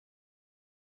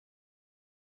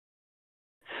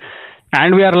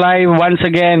And we are live once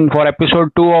again for episode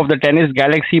 2 of the Tennis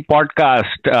Galaxy podcast.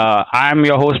 I am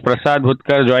your host Prasad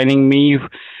Bhutkar. Joining me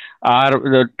are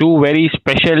the two very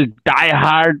special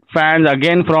die-hard fans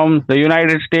again from the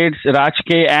United States, Raj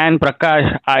K and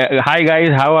Prakash. Hi guys,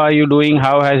 how are you doing?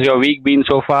 How has your week been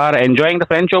so far? Enjoying the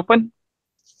French Open?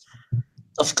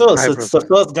 Of course, Hi, it's the Prasad.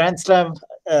 first Grand Slam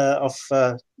of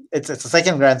it's the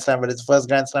second Grand Slam, but it's the first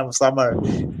Grand Slam of summer.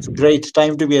 It's a great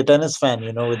time to be a tennis fan,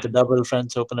 with the double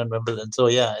French Open and Wimbledon. So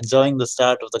yeah, enjoying the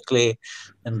start of the clay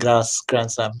and grass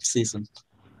Grand Slam season.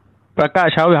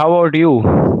 Prakash, how about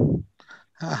you?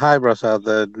 Hi, Prasad.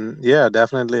 Yeah,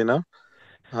 definitely,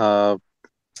 uh,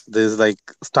 this like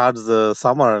starts the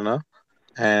summer,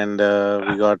 and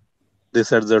we got this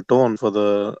sets the tone for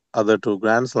the other two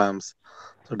Grand Slams.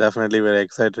 So definitely very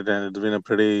excited, and it's been a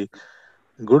pretty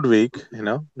good week,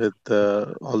 with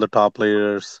all the top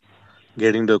players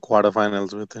getting to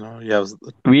quarterfinals. With you have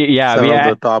We yeah we seven of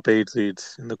had the top eight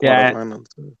seeds in the yeah quarterfinals.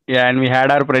 Yeah, and we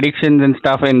had our predictions and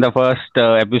stuff in the first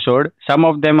episode. Some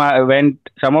of them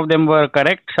some of them were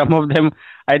correct. Some of them,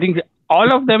 I think,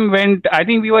 all of them went. I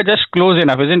think we were just close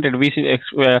enough, isn't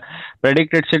it?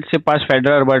 Predicted Tsitsipas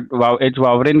Federer, but wow, it's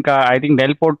Wawrinka. I think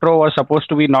Del Potro was supposed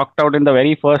to be knocked out in the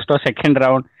very first or second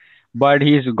round, but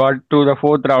he's got to the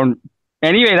fourth round.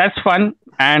 Anyway, that's fun,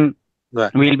 and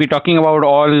Right. we'll be talking about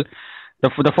all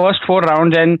the first four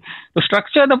rounds and to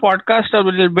structure the podcast a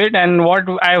little bit and what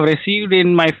I've received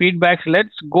in my feedbacks.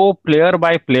 Let's go player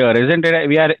by player, isn't it?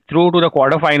 We are through to the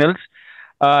quarterfinals.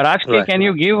 Rajke, Right. can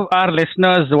you give our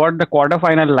listeners what the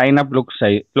quarterfinal lineup looks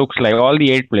like? All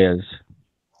the eight players.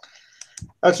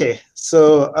 Okay,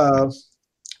 so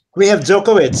we have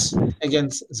Djokovic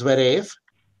against Zverev,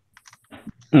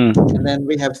 Hmm. and then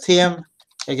we have Thiem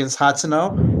against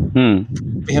Hatsunov. Hmm.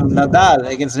 We have Nadal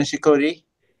against Nishikori,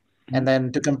 and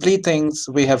then to complete things,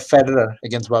 we have Federer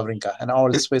against Wawrinka, an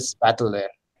all Swiss battle there.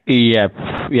 Yep.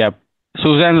 Yep.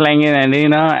 Susan Langen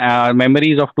Arena,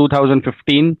 memories of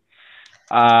 2015.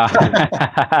 Uh,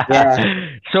 Yeah.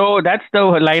 so that's the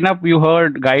lineup you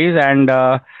heard, guys, and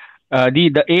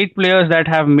the eight players that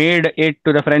have made it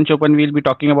to the French Open. We'll be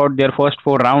talking about their first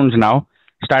four rounds now,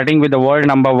 starting with the world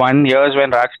number one. Here's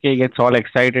when Rajke gets all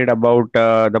excited about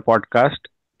the podcast.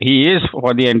 He is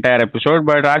for the entire episode,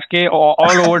 but Rajke, all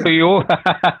over to you.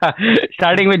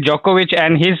 Starting with Djokovic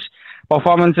and his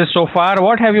performances so far.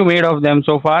 What have you made of them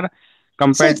so far So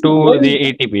compared to the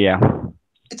ATP? Yeah.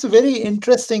 it's a very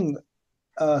interesting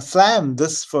slam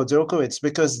this for Djokovic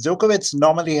because Djokovic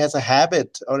normally has a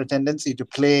habit or a tendency to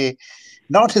play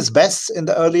not his best in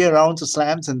the earlier rounds of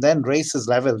slams and then raise his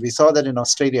level. We saw that in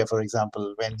Australia, for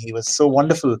example, when he was so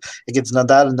wonderful against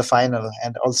Nadal in the final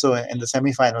and also in the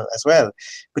semi-final as well.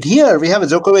 But here we have a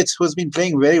Djokovic who's been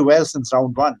playing very well since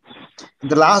round one. In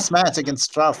the last match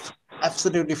against Struff,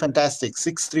 absolutely fantastic,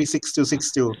 6-3, 6-2,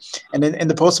 6-2. And in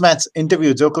the post-match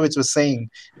interview, Djokovic was saying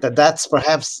that that's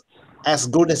perhaps as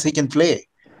good as he can play.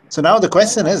 So now the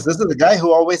question is, this is the guy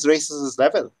who always raises his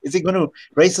level. Is he going to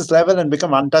raise his level and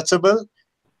become untouchable?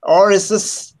 Or is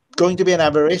this going to be an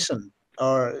aberration?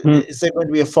 Or Hmm. is there going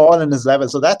to be a fall in his level?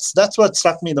 So that's what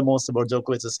struck me the most about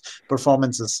Djokovic's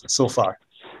performances so far.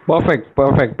 Perfect,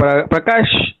 perfect.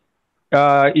 Prakash,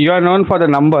 you are known for the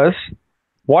numbers.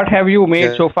 What have you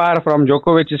made Yeah. so far from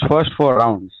Djokovic's first four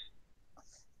rounds?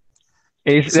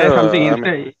 Is there something So I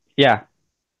mean, Yeah.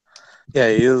 yeah,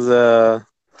 he's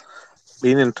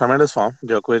been in tremendous form.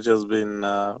 Djokovic has been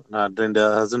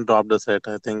hasn't dropped a set.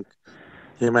 I think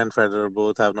him and Federer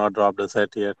both have not dropped a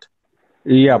set yet.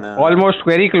 Yep. In Almost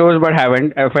very close, but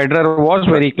haven't. Federer was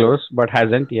very close, but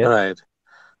hasn't. Yes. right,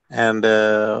 and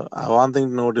one thing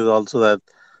to note is also that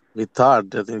we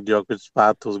thought I think Djokovic's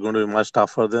path was going to be much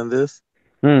tougher than this.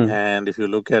 Hmm. And if you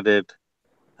look at it,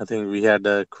 I think we had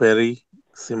Query,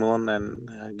 Simone, and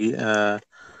who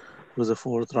was the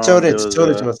fourth round? There was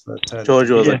Chorich was the third, I George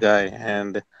think. was a Yeah. guy,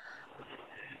 and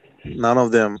none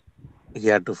of them he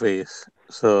had to face.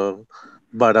 So,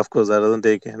 but of course, that doesn't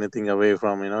take anything away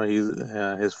from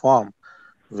his form,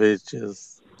 which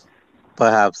is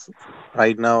perhaps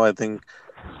right now. I think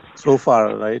so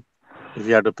far, right? If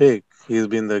you had to pick, he's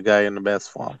been the guy in the best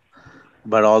form.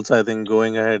 But also, I think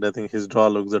going ahead, I think his draw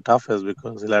looks the toughest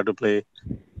because he'll have to play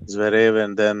Zverev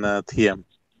and then Thiem,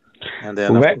 and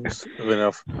then of Ve- course the winner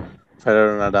of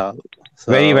Federer Nadal.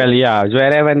 Very well. So Yeah.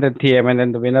 Zverev and the Thiem, and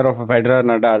then the winner of Federer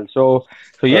Nadal. So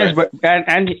yes, right. but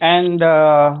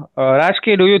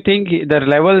Rajke, do you think the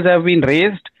levels have been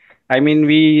raised? I mean,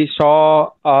 we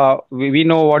know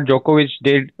what Djokovic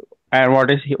did and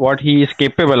what he is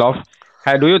capable of.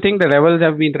 Do you think the levels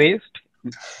have been raised?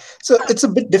 So it's a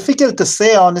bit difficult to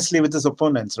say honestly with his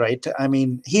opponents, right? I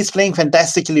mean, he's playing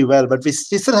fantastically well, but he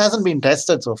still hasn't been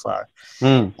tested so far.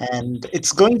 Hmm. And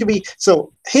it's going to be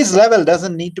so his level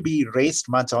doesn't need to be raised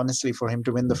much, honestly, for him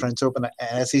to win the French Open.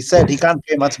 As he said, he can't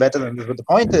play much better than this. But the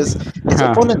point is, his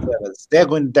Huh. opponent levels they're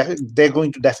going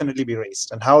to definitely be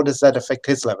raised. And how does that affect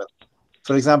his level?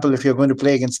 For example, if you're going to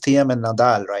play against Thiem and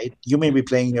Nadal, right? You may be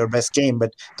playing your best game,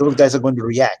 but those guys are going to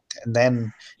react, and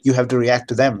then you have to react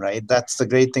to them, right? That's the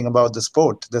great thing about the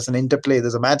sport. There's an interplay,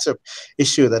 there's a matchup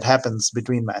issue that happens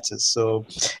between matches. So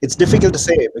it's difficult to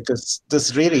say because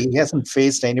this really he hasn't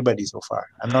faced anybody so far.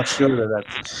 I'm not sure that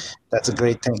that's a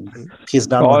great thing. He's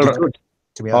done what All he right. could,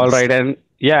 to be All honest. right. And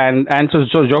yeah, and so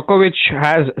Djokovic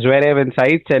has Zverev in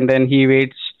sights, and then he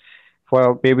waits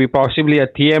for maybe possibly a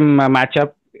TM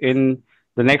matchup in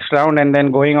the next round, and then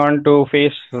going on to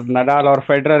face Nadal or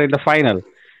Federer in the final.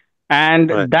 And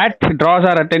Right. that draws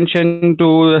our attention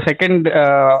to the second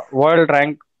world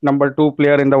rank number two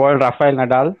player in the world, Rafael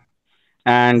Nadal.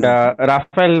 And Mhm.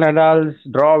 Rafael Nadal's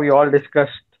draw, we all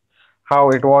discussed how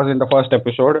it was in the first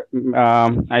episode.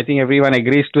 I think everyone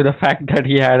agrees to the fact that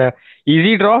he had a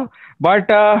easy draw. But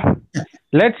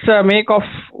let's make of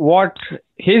what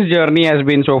his journey has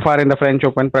been so far in the French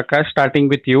Open. Prakash, starting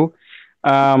with you.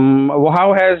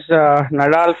 How has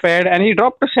Nadal fared? And he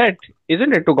dropped a set,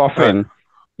 isn't it, to Right. Goffin?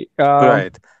 Uh,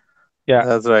 Right. yeah.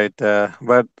 That's right.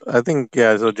 But I think,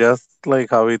 yeah, so just like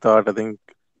how we thought, I think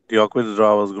Djokovic's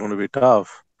draw was going to be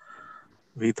tough.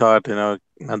 We thought,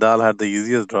 Nadal had the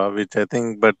easiest draw, which I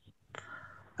think, but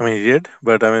I mean, he did.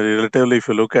 But I mean, relatively, if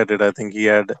you look at it, I think he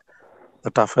had the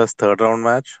toughest third round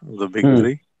match, the big Hmm.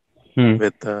 three, Hmm.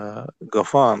 with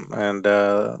Goffin. And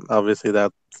obviously,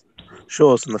 that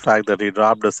shows in the fact that he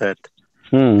dropped a set.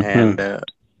 Hmm. Hmm. And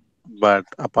but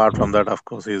apart from that, of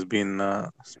course, he's been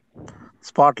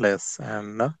spotless.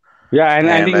 Yeah, and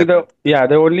I And I think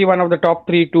the only one of the top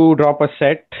three to drop a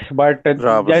set, but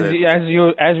drop a set.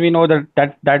 as we know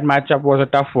that matchup was a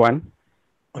tough one,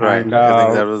 Right. and I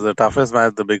think that was the toughest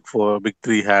match the big four, big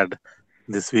three had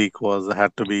this week was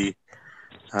had to be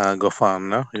Goffin.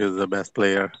 No? He was the best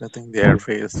player I think they had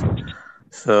faced.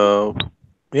 So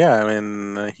yeah, I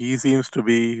mean he seems to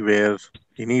be where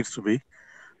he needs to be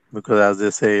because as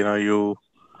they say, you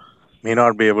may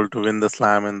not be able to win the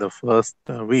slam in the first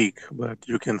week, but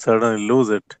you can certainly lose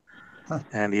it. Huh.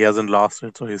 And he hasn't lost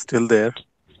it, so he's still there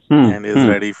hmm, and is hmm,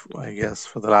 ready, I guess,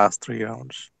 for the last three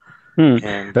rounds. hmm.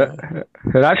 And Uh,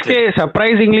 take Rajke,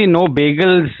 surprisingly, no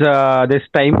bagels this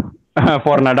time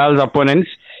for Nadal's opponents.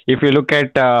 If you look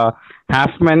at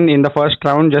Halfman in the first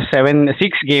round, just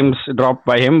 6 games dropped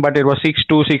by him, but it was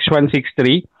 6-2, 6-1,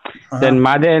 6-3. Then Uh-huh.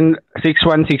 Madden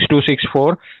 6-1, 6-2,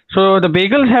 6-4. So the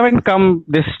bagels haven't come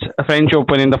this French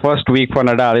Open in the first week for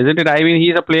Nadal, isn't it? I mean,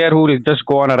 he's a player who will just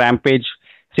go on a rampage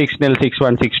 6-0,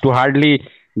 6-1, 6-2, hardly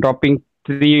dropping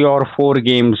 3 or 4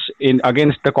 games in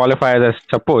against the qualifiers, I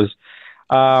suppose.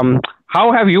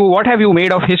 What have you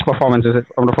made of his performances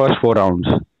from the first 4 rounds?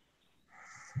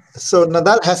 So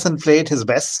Nadal hasn't played his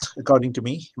best, according to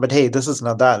me. But hey, this is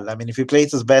Nadal. I mean, if he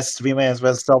plays his best, we may as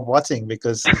well stop watching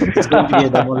because it's going to be a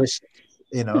demolition,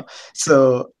 you know.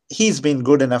 So he's been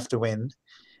good enough to win.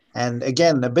 And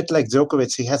again, a bit like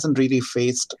Djokovic, he hasn't really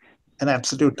faced an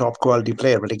absolute top quality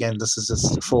player. But again, this is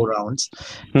just 4 rounds.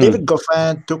 Hmm. David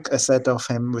Goffin took a set off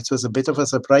him, which was a bit of a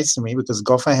surprise to me because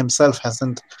Goffin himself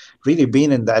hasn't really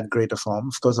been in that great a form.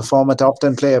 Of course, a former top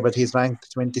 10 player, but he's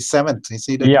ranked 27th. He's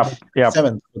seeded Yep. Yep.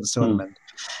 7th for the Hmm. tournament.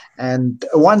 And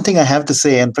one thing I have to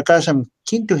say, and Prakash, I'm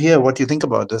keen to hear what you think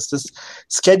about this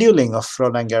scheduling of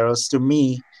Roland Garros. To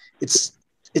me, it's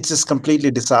it's just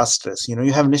completely disastrous. You know,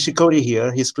 you have Nishikori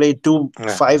here. He's played two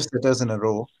yeah, five setters in a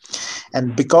row,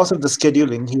 and because of the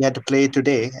scheduling, he had to play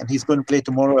today, and he's going to play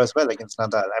tomorrow as well against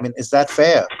Nadal. I mean, is that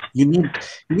fair? You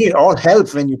need all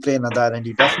help when you play Nadal, and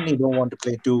you definitely don't want to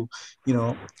play two,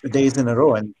 days in a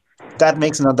row, and that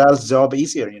makes Nadal's job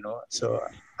easier. So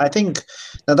I think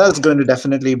Nadal's going to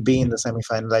definitely be in the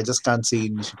semifinal. I just can't see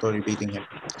Nishikori beating him.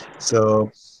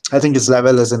 So I think his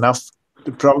level is enough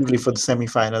probably for the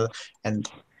semifinal, and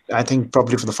I think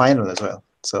probably for the final as well.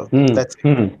 So Hmm. that's it.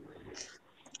 Hmm.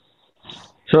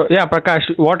 So yeah,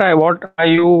 Prakash, what are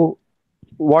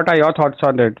your thoughts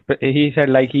on it? He said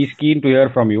like he's keen to hear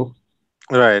from you.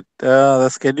 right. The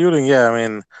scheduling, yeah, I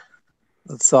mean,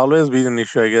 it's always been an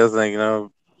issue, I guess, like,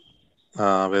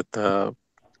 with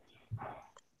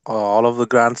all of the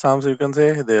Grand Slams, you can say.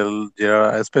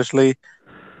 Especially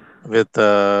with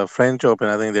French Open,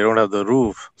 I think they don't have the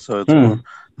roof. So Hmm.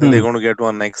 I think they're Hmm. going to get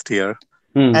one next year.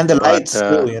 Hmm. And the But, lights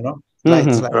too, Hmm.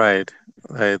 lights, Hmm. lights. right,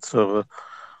 right. So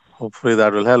hopefully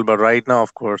that will help. But right now,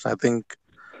 of course, I think,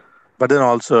 but then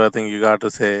also, I think you got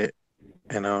to say,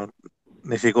 you know,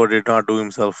 Nishiko did not do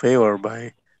himself favor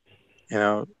by, you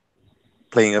know,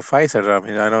 playing a five setter. I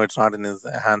mean, I know it's not in his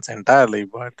hands entirely,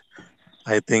 but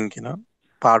I think,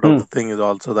 part of Hmm. the thing is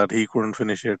also that he couldn't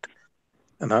finish it,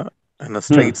 you know, in a Hmm.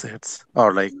 straight sets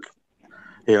or like,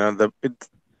 the it.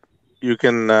 You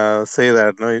can say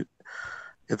that no,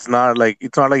 it's not like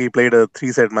he played a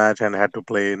three-set match and had to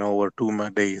play over 2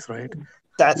 days, right?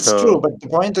 That's true, So, but the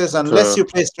point is, unless so you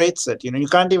play straight set, you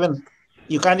can't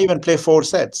even play four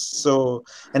sets. So,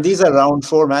 and these are round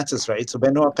four matches, right? So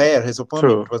Benoit Paire, his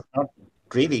opponent, true, was not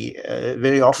really a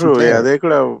very awful true. player.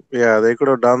 Yeah, they could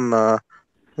have done. I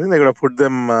think they could have put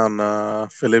them on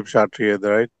Philippe Chatrier,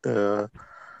 right?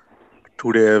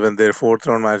 Today when their fourth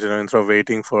round match, instead of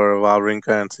waiting for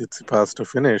Wawrinka and Tsitsipas to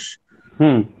finish,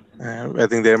 Hmm. I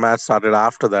think their match started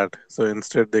after that. So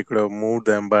instead, they could have moved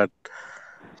them. But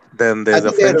then I there's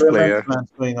a think they had a French women's player, match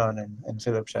going on in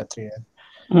Philippe Chatrier.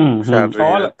 Hmm. Hmm.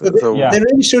 All. Chatrier. So they Yeah. So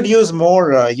really should use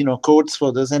more, codes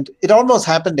for this. And it almost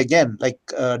happened again. Like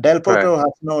Del right, Potro,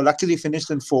 luckily finished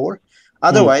in four. Hmm.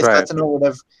 Otherwise, right. Hasano would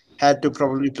have had to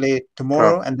probably play From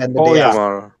tomorrow and then the Oh day yeah. after.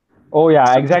 tomorrow. Oh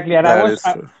yeah, exactly. And I That was, is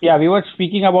true. yeah, we were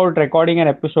speaking about recording an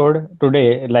episode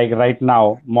today, like right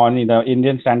now, morning, the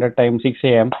Indian Standard Time, 6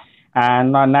 a.m.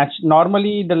 And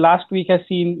normally the last week has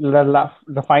seen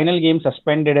the final game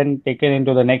suspended and taken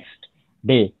into the next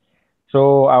day.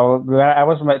 So when I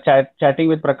was chatting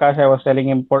with Prakash, I was telling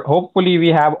him, hopefully we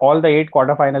have all the eight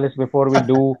quarterfinalists before we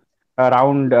do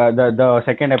around the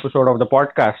second episode of the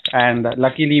podcast. And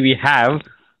luckily we have,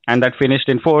 and that finished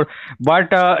in four.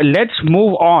 But let's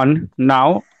move on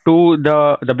now to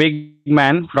the big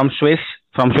man from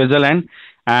from Switzerland,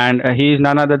 and he is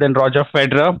none other than Roger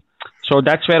Federer. So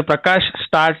that's where Prakash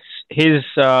starts his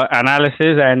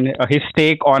analysis and his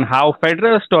take on how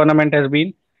Federer's tournament has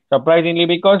been, surprisingly,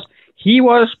 because he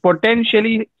was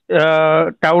potentially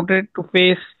touted to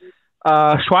face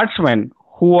Schwartzman,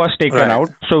 who was taken Right. out.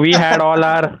 So we had all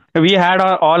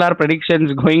our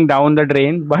predictions going down the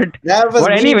drain. That was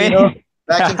But mean, anyway,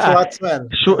 backing Schwartzman.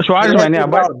 He let Schwartzman, me yeah,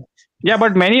 down.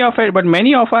 but many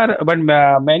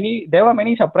there were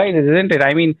many surprises, isn't it?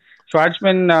 I mean,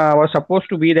 Schwartzman was supposed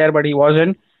to be there, but he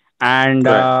wasn't. And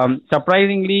Right.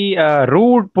 surprisingly,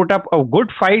 Rude put up a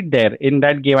good fight there in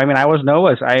that game. I mean, I was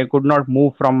nervous. I could not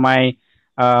move from my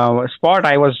spot.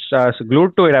 I was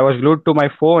glued to it. I was glued to my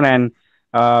phone and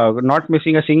not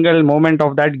missing a single moment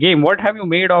of that game. What have you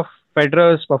made of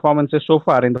Federer's performances so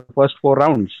far in the first four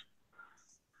rounds?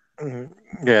 Mhm.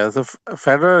 Yeah. So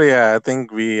Federer, yeah, I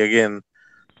think we again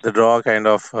the draw kind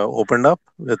of opened up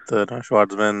with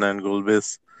Schwartzman and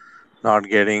Gulbis not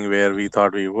getting where we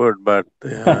thought we would, but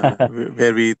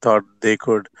where we thought they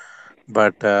could.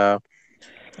 But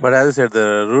but as I said,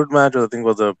 the root match I think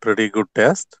was a pretty good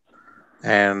test,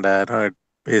 and it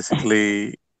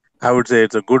basically I would say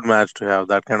it's a good match to have.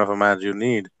 That kind of a match you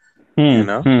need, you Hmm.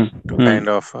 know, Hmm. to Hmm. kind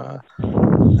of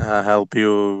help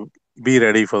you be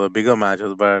ready for the bigger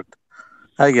matches. But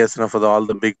I guess for all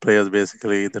the big players,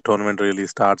 basically the tournament really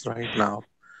starts right now.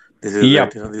 This is it.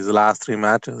 Yep. These last three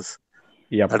matches.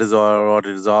 Yep. That is all what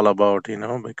it is all about.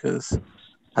 Because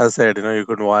as I said, you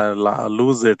could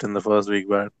lose it in the first week,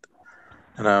 but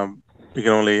you know you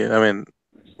can only, I mean,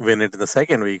 win it in the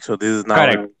second week. So this is now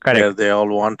Correct. where Correct. they all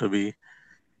want to be,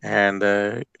 and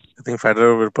I think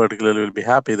Federer will particularly will be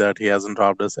happy that he hasn't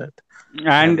dropped a set,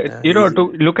 And and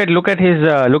to look at his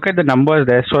look at the numbers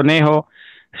there. Sonejo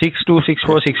 6-2, six yeah,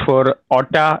 four, 6-4.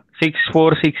 Otta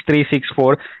 6-4, 6-3,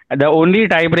 6-4. The only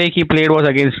tiebreak he played was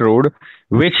against Rude,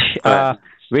 which right,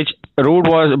 Rude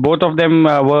was, both of them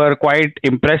were quite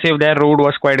impressive there. Rude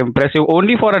was quite impressive,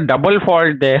 only for a double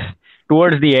fault there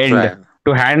towards the end right,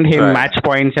 to hand him right, match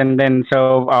points and then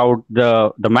serve out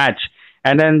the match.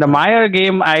 And then the right. Meyer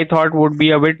game I thought would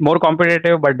be a bit more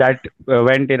competitive, but that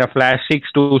went in a flash.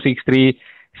 6-2, 6-3,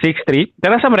 6-3.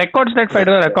 There are some records that Yeah,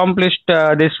 Federer accomplished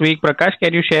this week. Prakash,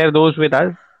 can you share those with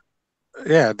us?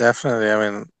 yeah, definitely. I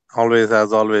mean, always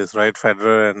as always, right?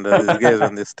 Federer and these guys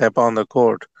when they step on the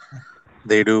court,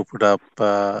 they do put up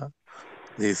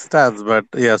these stats. But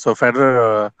yeah, so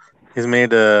Federer, he's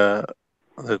made the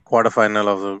quarterfinal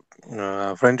of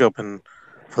the French Open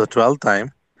for the 12th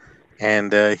time,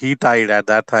 and he tied at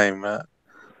that time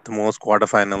the most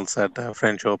quarterfinals at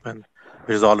French Open,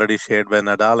 which is already shared by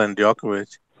Nadal and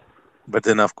Djokovic. But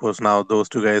then, of course, now those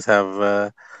two guys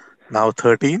have now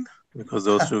 13 because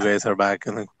those two guys are back,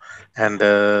 and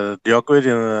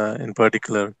Djokovic in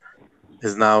particular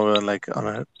is now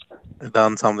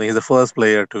done something. He's the first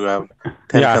player to have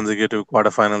 10 Yeah. consecutive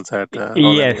quarterfinals at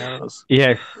Roland Yes. Garros,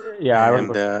 Yes. Yeah. I and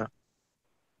was.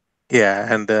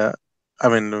 yeah, I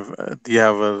mean, you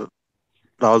have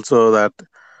also that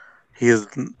he is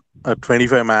a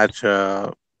 25 match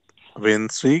win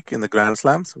streak in the Grand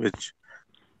Slams, which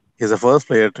he's the first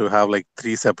player to have like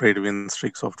three separate win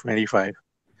streaks of 25.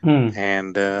 Hmm.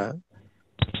 And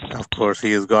of course,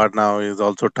 he has got now, he's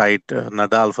also tied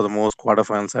Nadal for the most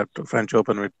quarterfinals at French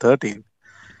Open with 13.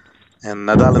 And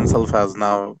Nadal himself has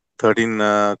now 13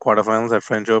 quarterfinals at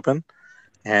French Open.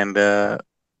 And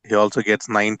he also gets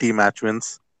 90 match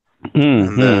wins Hmm.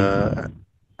 in the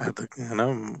at the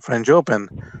French Open,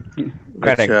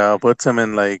 which Correct. puts him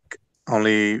in like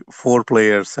only four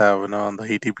players have on the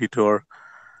ATP tour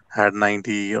had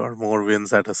 90 or more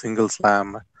wins at a single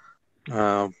slam.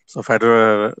 So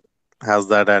Federer has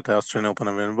that at Australian Open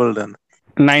and Wimbledon,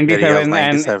 where he has 97 and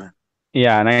 97,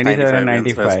 yeah, 97 and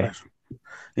 95 wins 95. respect.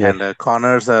 Yes. And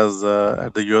Connors has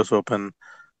at the US Open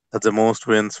has the most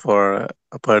wins for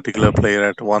a particular player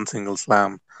at one single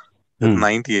slam with Hmm.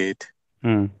 98.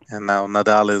 Hmm. And now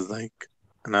Nadal is like,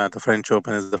 the French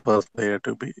Open is the first player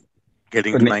to be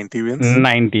getting to N- 90 wins.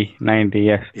 90,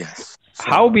 yes. Yes.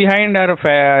 How So, behind are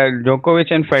Djokovic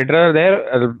and Federer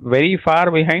there? Very far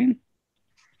behind?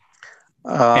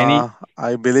 Any?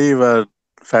 I believe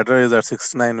Federer is at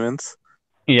 69 wins.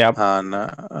 Yep. And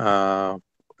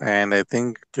I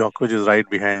think Djokovic is right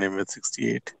behind him with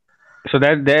 68. So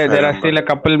that If I there are still remember.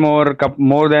 a couple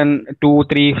more than 2,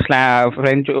 3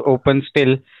 French Open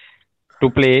still to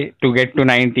play to get to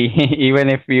 90. Even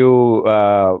if you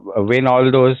win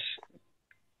all those,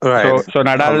 Right. so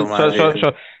Nadal, Although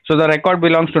yeah. so the record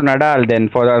belongs to Nadal then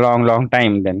for a long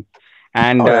time then,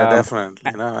 and Oh yeah,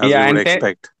 definitely. As yeah, we would and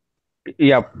expect.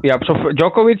 yep. So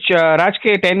Djokovic,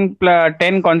 Rajke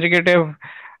 10 consecutive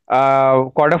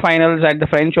quarterfinals at the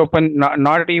French Open.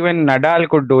 Not even Nadal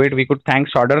could do it. We could thank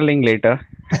Soderling later.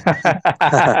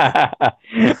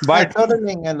 But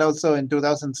Soderling, and also in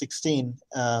 2016,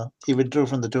 he withdrew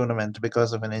from the tournament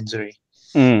because of an injury.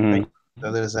 mhm. Right?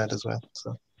 So there is that as well.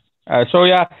 So So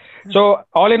yeah, so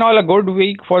all in all, a good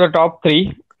week for the top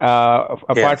three.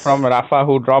 Apart Yes. from Rafa,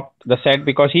 who dropped the set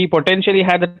because he potentially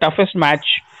had the toughest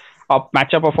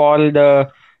matchup of all the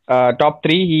top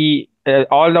three. He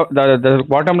all the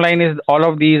bottom line is all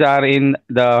of these are in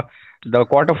the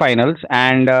quarterfinals,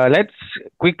 and let's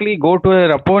quickly go to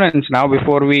their opponents now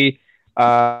before we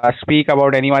speak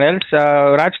about anyone else.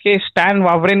 Rajke, Stan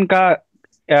Wawrinka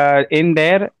in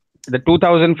there, the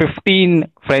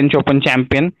 2015 French Open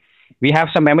champion. We have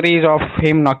some memories of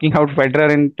him knocking out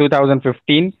Federer in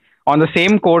 2015 on the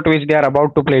same court which they are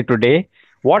about to play today.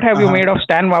 What have you made of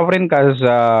Stan Wawrinka's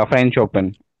French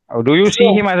Open? Do you see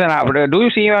him as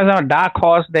a dark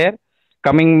horse there,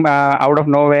 coming out of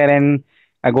nowhere and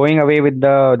going away with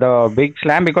the big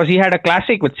slam because he had a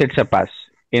classic with Tsitsipas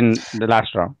in the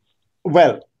last round?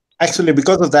 Well, actually,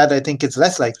 because of that, I think it's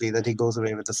less likely that he goes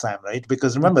away with the slam, right?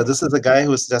 Because remember, this is a guy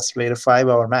who's just played a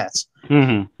 5-hour match.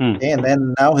 Okay, and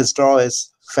then now his draw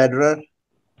is Federer,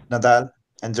 Nadal,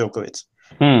 and Djokovic.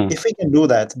 If he can do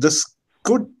that, this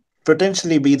could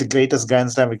potentially be the greatest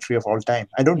Grand Slam victory of all time.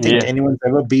 I don't think anyone's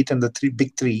ever beaten the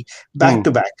big three back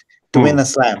to back to win a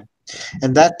slam.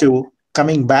 And that too,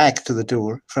 coming back to the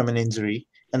tour from an injury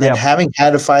and then having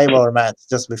had a 5-hour match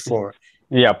just before.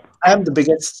 Yep. I am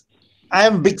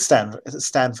a big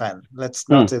Stan fan. Let's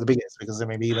not say the biggest because there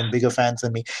may be even bigger fans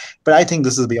than me. But I think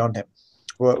this is beyond him.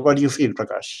 What do you feel,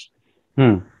 Prakash?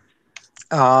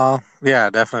 Yeah,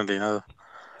 definitely.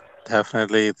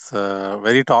 Definitely, it's a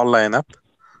very tall lineup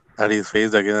that he's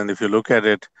faced again. And if you look at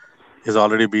it, he's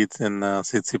already beaten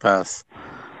Tsitsipas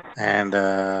and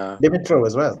Dimitrov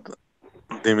as well.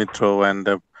 Dimitrov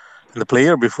and the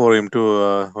player before him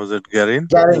too. Was it Garin?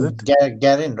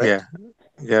 Garin, right? Yeah,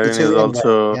 Garin is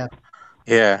also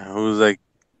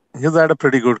he's had a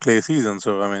pretty good clay season.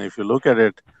 So I mean, if you look at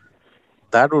it,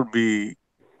 that would be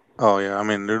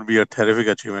it would be a terrific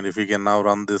achievement if he can now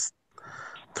run this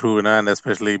through, and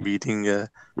especially beating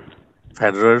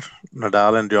Federer,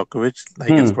 Nadal, and Djokovic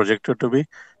like it's projected to be.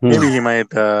 Maybe he might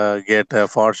get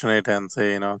fortunate and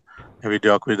say, maybe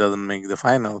Djokovic doesn't make the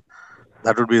final.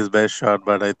 That would be his best shot.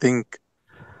 But I think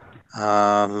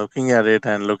looking at it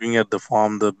and looking at the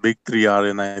form the big three are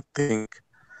in, I think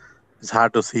it's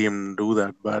hard to see him do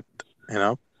that. But,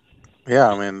 I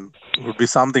mean, it would be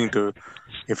something to,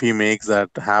 if he makes that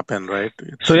happen, right?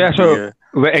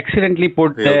 Excellently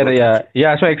put there.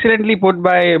 So excellently put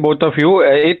by both of you.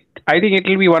 I think it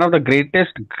will be one of the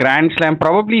greatest Grand Slam,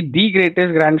 probably the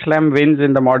greatest Grand Slam wins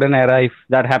in the modern era if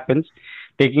that happens,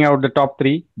 taking out the top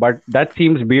three. But that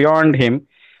seems beyond him.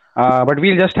 But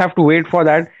we'll just have to wait for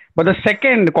that. But the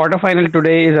second quarterfinal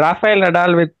today is Rafael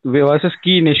Nadal versus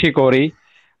Kei Nishikori.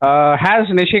 Has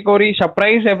Nishikori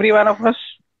surprised every one of us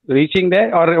reaching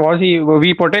there, or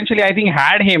we potentially, I think,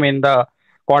 had him in the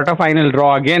quarterfinal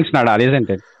draw against Nadal, isn't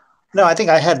it? No, I think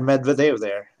I had Medvedev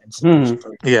there instead of Hmm.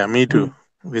 Nishikori. Yeah, me too.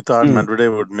 Hmm. We thought Hmm.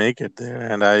 Medvedev would make it there,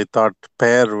 and I thought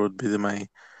Pair would be my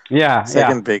Yeah, yeah,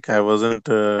 second pick. I wasn't,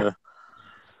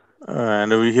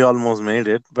 and he almost made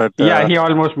it, but yeah. He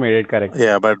almost made it. Correct.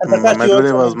 yeah, but And Prakash, you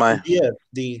Medvedev also was my mentioned Dier,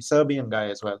 the Serbian guy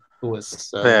as well, who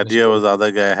was yeah. Dia Nishikori. was the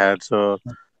other guy I had, so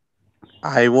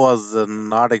I was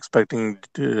not expecting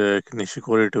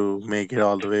Nishikori to make it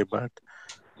all the way, but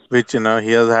which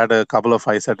he has had a couple of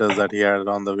five setters that he had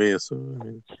on the way, so I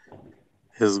mean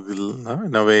he's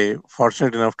in a way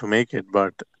fortunate enough to make it,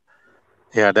 but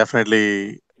yeah,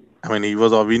 definitely. I mean, he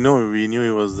was. We knew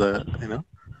he was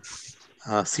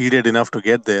seeded enough to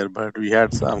get there, but we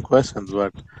had some questions,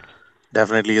 but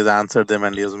definitely has answered them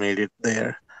and he has made it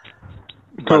there.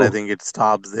 But I True. think it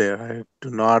stops there. I do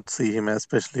not see him,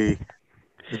 especially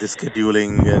with the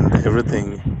scheduling and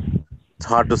everything. It's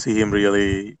hard to see him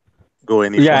really go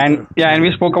any further. Yeah, and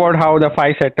we spoke about how the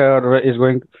five setter is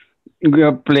going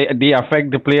to play the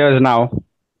affect the players now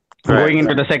Right, going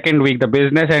into the second week, the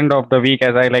business end of the week,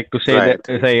 as I like to right.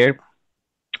 say it.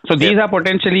 So Yep. these are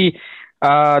potentially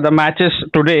the matches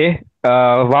today.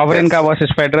 Wawrinka Yes.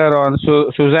 versus Federer on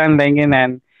Suzanne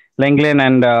Lenglen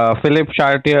and Philip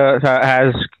Chartier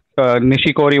has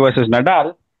Nishikori versus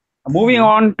Nadal. Moving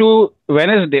Hmm. on to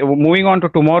Wednesday, moving on to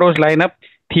tomorrow's lineup,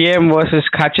 Thiem versus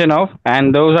Khachanov,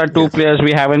 and those are two Yes. players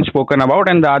we haven't spoken about.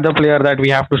 And the other player that we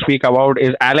have to speak about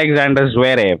is Alexander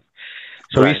Zverev.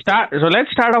 So we Right. start. So let's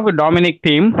start off with Dominic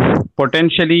Thiem.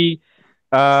 Potentially,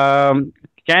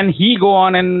 can he go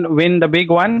on and win the big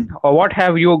one, or what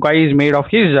have you guys made of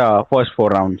his first four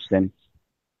rounds? Then.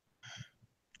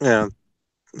 Yeah.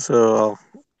 So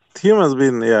theme has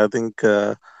been. Yeah, I think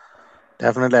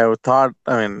definitely. I would thought.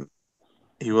 I mean,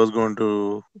 he was going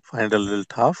to find it a little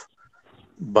tough,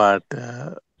 but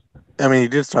I mean, he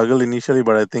did struggle initially.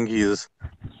 But I think he's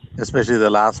especially the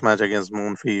last match against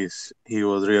Moonfish, he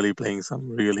was really playing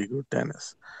some really good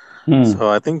tennis. Hmm. So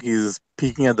I think he's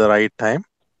peaking at the right time.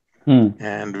 Hmm.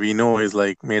 And we know he's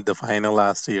like made the final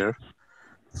last year,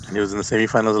 and he was in the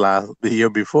semifinals the year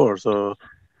before. So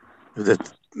if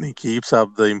that he keeps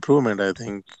up the improvement, I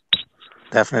think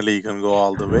definitely he can go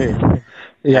all the way.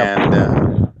 Yep.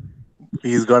 And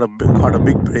he's got a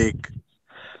big break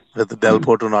with Del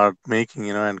Potro not making,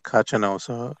 and Kachanov.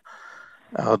 So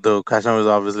although Kachanov is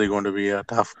obviously going to be a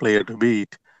tough player to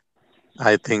beat,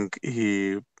 I think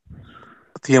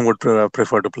Thiem would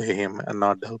prefer to play him and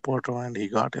not Del Potro, and he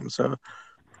got him. So,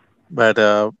 but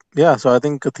yeah, so I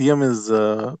think Thiem is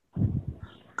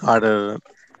got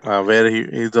where he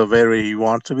is where he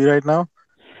wants to be right now,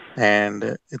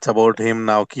 and it's about him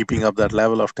now keeping up that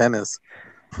level of tennis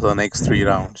for the next three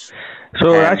rounds.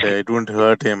 So Raj, And it wouldn't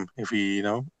hurt him if he,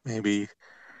 maybe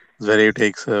Zverev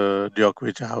takes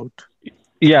Djokovic out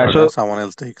yeah. or So someone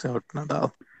else takes out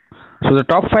Nadal. the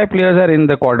top five players are in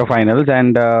the quarterfinals,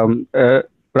 and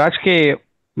Raj K.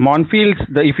 Monfils.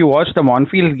 If you watched the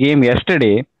Monfils game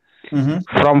yesterday, Mm-hmm.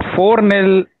 from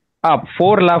 4-0 up,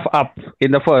 4 love up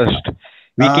in the first,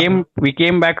 Uh, we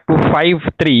came back to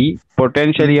 5-3,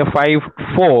 potentially a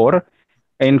 5-4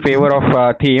 in mm-hmm. favor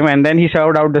of team, and then he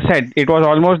served out the set. It was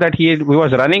almost that he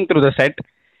was running through the set,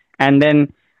 and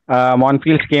then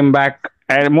Monfils came back.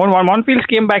 And Monfils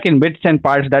came back in bits and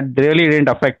parts that really didn't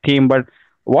affect team. But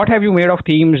what have you made of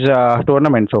team's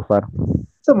tournament so far?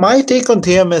 So my take on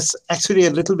Thiem is actually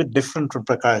a little bit different from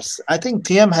Prakash. I think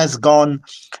Thiem has gone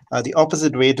the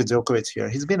opposite way to Djokovic here.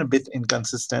 He's been a bit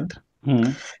inconsistent.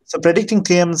 Hmm. So predicting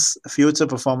Thiem's future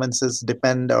performances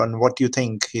depend on what you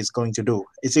think he's going to do.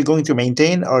 Is he going to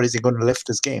maintain or is he going to lift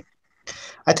his game?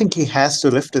 I think he has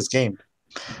to lift his game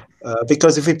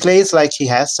because if he plays like he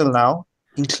has till now,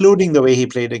 including the way he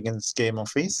played against Game of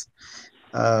Face,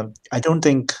 I don't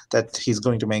think that he's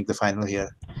going to make the final here.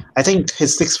 I think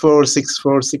his 6-4,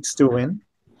 6-4, 6-2 win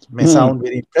may Hmm. sound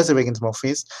very impressive against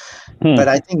Morpheus, Hmm. but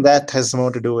I think that has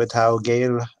more to do with how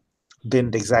Gale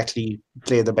didn't exactly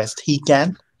play the best he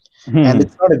can. And Hmm.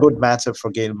 it's not a good matchup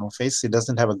for Gale Morpheus. He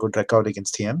doesn't have a good record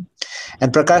against TM.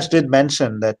 And Prakash did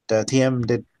mention that TM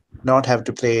did not have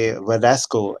to play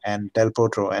Verdasco and Del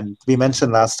Potro. And we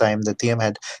mentioned last time that TM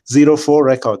had 0-4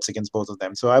 records against both of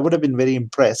them. So I would have been very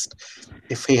impressed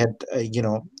if he had,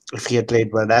 if he had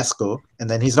played Verdasco, and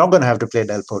then he's not going to have to play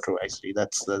Del Potro. Actually,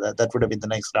 that would have been the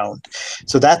next round.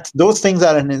 So that those things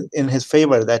are in his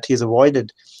favor that he's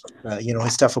avoided,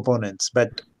 his tough opponents. But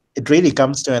it really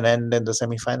comes to an end in the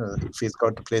semi-final if he's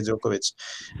got to play Djokovic.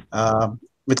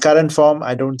 With current form,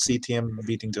 I don't see Thiem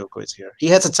beating Djokovic here. He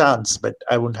has a chance, but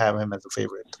I wouldn't have him as a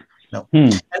favorite. No. Hmm.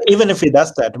 And even if he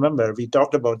does that, remember, we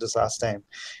talked about this last time.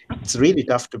 It's really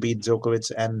tough to beat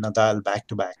Djokovic and Nadal back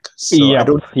to back. So I Yep.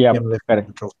 don't see Yep. him lifting Correct.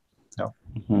 the trophy. No.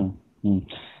 Hmm. Hmm.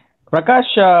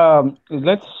 Prakash,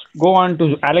 let's go on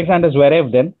to Alexander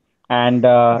Zverev then, and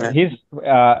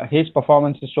Yeah. his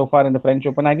performances so far in the French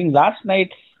Open. I think last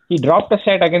night he dropped a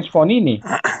set against Fonini,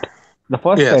 the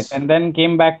first set, Yes. and then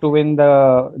came back to win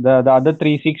the other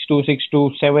three 6-2,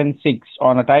 6-2, 7-6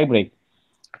 on a tiebreak.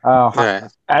 Yeah.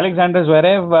 Alexander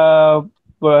Zverev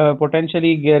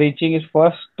potentially reaching his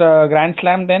first Grand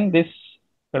Slam then this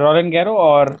Roland Garros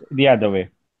or the other way?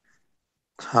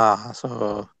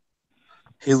 So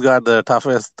he's got the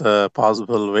toughest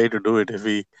possible way to do it if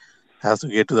he has to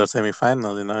get to the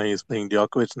semi-final. He's playing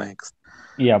Djokovic next,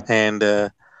 Yeah. and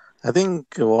I think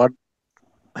what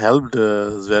helped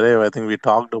Zverev, I think we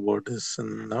talked about this,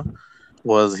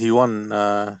 was he won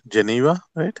Geneva,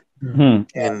 right? Hmm.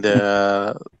 Yeah. And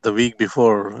the week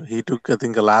before, he took, I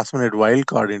think, a last-minute wild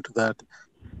card into that,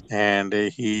 and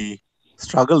he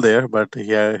struggled there, but he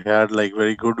had like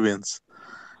very good wins,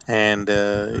 and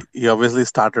he obviously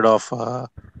started off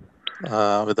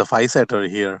with a five-setter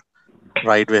here,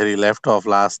 right where he left off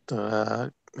last,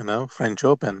 French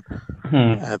Open.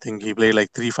 Hmm. I think he played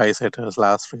like three five-setters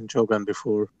last French Open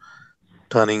before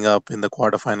turning up in the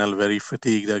quarterfinal very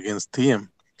fatigued against Thiem.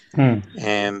 Hmm.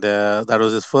 And that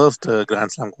was his first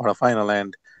Grand Slam quarterfinal.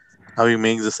 And now he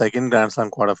makes the second Grand Slam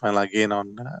quarterfinal again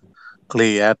on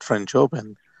clay at French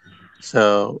Open.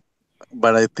 So,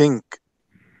 but I think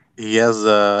he has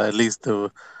at least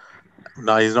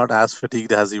now he's not as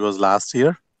fatigued as he was last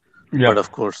year. But Yep.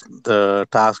 of course, the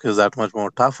task is that much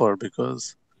more tougher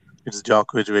because it's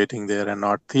Djokovic waiting there and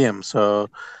not Thiem. So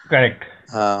Correct.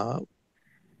 uh,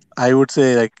 I would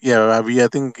say, like, yeah, I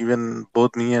think even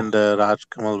both me and Raj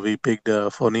Kamal, we picked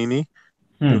Fonini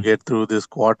to Hmm. get through this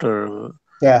quarter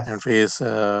Yeah. and face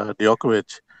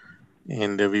Djokovic.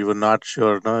 And we were not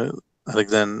sure, no,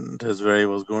 Alexander Zverev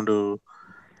was going to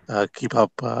keep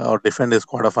up or defend his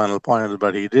quarterfinal points,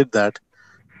 but he did that.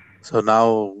 So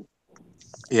now,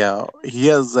 yeah, he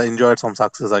has enjoyed some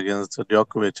success against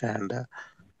Djokovic, and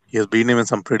he has beaten him in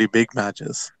some pretty big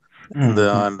matches, Hmm. Hmm.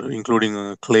 and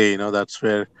including Clay. That's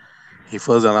where he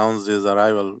first announced his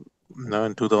arrival.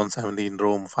 In 2017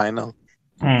 Rome final,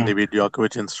 and Hmm. he beat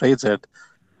Djokovic in straight set.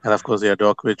 And of course, yeah,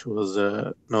 Djokovic was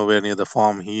nowhere near the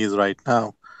form he is right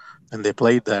now when they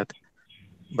played that.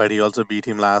 But he also beat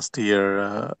him last year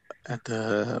at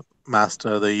the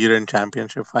year-end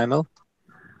championship final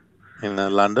in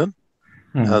London.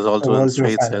 That Hmm. was The also in World Tour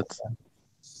straight final. sets.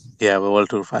 Yeah, the World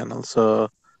Tour final. So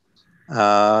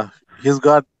he's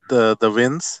got the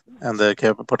wins and the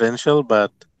potential,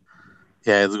 but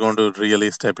yeah, it's going to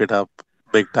really step it up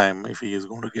big time if he is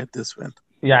going to get this win.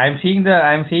 Yeah, I'm seeing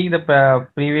the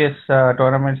previous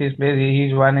tournaments he's played.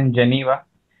 He's won in Geneva,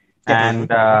 Yeah.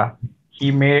 Hmm. and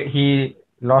he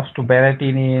lost to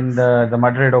Berrettini in the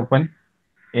Madrid Open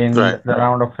in Right. the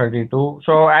round of 32.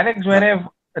 So Alex Yeah. Zverev,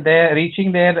 they're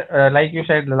reaching there. Like you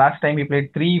said, the last time he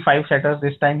played three five setters.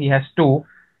 This time he has two.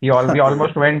 We Hmm.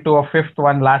 almost went to a fifth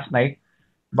one last night.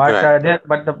 But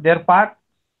Right. their path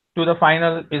to the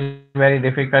final is very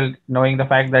difficult, knowing the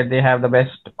fact that they have the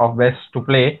best of best to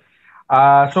play.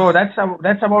 So that's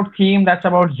about Thiem, that's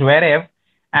about Zverev,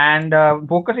 and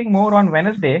focusing more on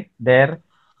Wednesday there.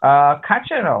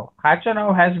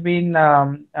 Khachanov has been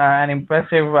an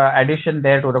impressive addition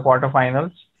there to the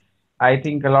quarterfinals. I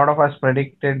think a lot of us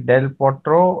predicted Del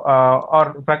Potro,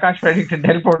 or Prakash predicted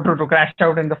Del Potro to crash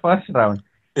out in the first round.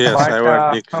 Yes, But I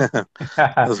was Nick.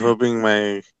 I was hoping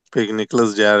my pick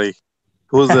Nicholas Jarry,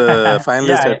 who's a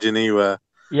finalist yeah, at Geneva.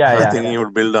 yeah, I was yeah. thinking he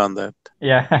would build on that.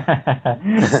 Yeah.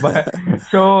 But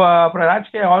so,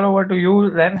 Prajke, all over to you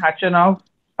then. Hachanov,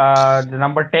 the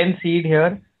number 10 seed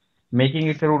here, making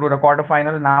it through to the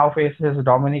quarterfinal, now faces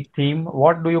Dominic Thiem.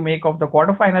 What do you make of the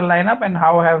quarterfinal lineup, and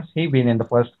how has he been in the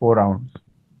first four rounds?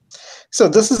 So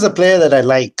this is a player that I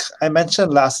like. I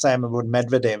mentioned last time about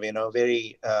Medvedev,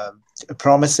 very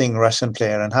promising Russian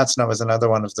player, and Khachanov is another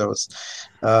one of those.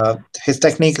 His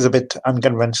technique is a bit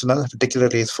unconventional,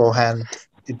 particularly his forehand.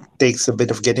 It takes a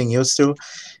bit of getting used to,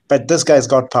 but this guy's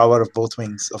got power of both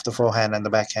wings, of the forehand and the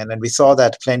backhand, and we saw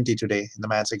that plenty today in the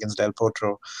match against Del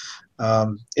Potro.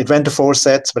 It went to four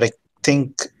sets, but I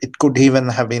think it could even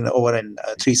have been over in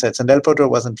three sets. And Del Potro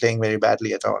wasn't playing very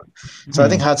badly at all. So I Hmm.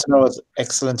 think Hudson has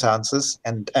excellent chances.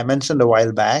 And I mentioned a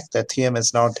while back that Thiem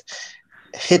has not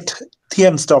hit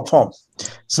Thiem's top form.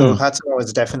 So Hmm. Hudson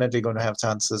is definitely going to have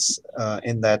chances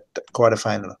in that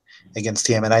quarterfinal against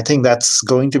Thiem. And I think that's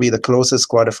going to be the closest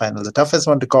quarterfinal, the toughest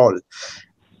one to call.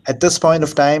 At this point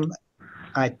of time,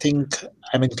 I think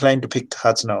I'm inclined to pick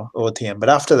Khachanov over Thiem, but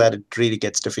after that, it really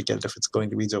gets difficult if it's going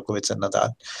to be Djokovic and Nadal.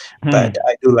 Hmm. But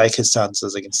I do like his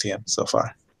chances against Thiem so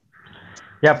far.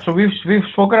 Yeah. So we've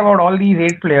spoken about all these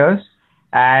eight players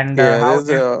and Yeah, how there's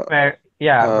they've a fared.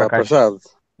 Yeah, Prakash. Prasad,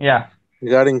 Yeah,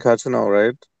 regarding Kachanov,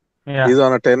 right? yeah. He's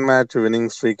on a 10-match winning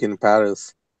streak in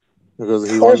Paris because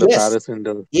he Oh won the yes, Paris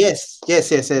indoor. yes.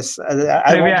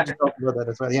 I wanted to Trivia, talk about that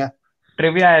as well. Yeah.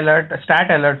 trivia alert,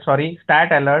 stat alert. Sorry,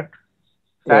 stat alert.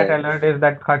 Stat Right, alert is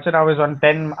that Khachanov is on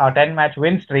 10 match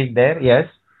win streak there. Yes.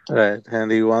 right.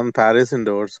 And he won Paris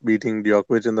indoors, beating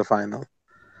Djokovic in the final.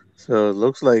 So it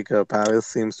looks like Paris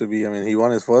seems to be. I mean, he won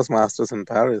his first Masters in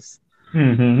Paris,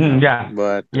 Yeah.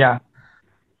 but Yeah.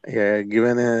 yeah,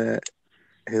 given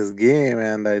his game,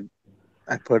 and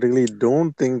I particularly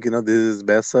don't think this is his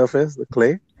best surface, the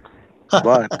clay.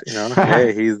 But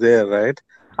hey, he's there, right?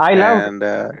 I loved And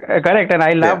correct, and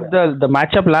I yeah, loved the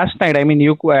matchup last night. I mean,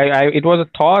 it was a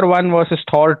Thor one versus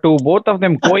Thor two, both of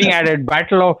them going at it,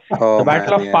 the oh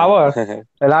battle man, of yeah, power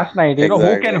last night. You know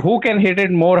exactly, who can hit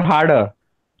it more harder,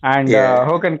 and yeah,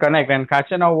 who can connect. And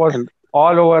Khachanov was and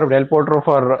all over Del Potro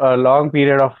for a long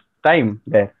period of time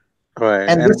there. right,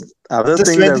 And and other this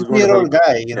thing that's going to help, 23-year-old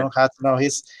guy, yeah, now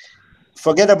he's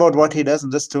forget about what he does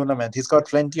in this tournament. He's got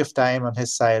plenty of time on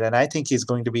his side, and I think he's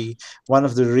going to be one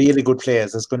of the really good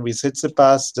players. There's going to be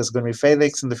Tsitsipas, there's going to be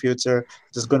Felix in the future,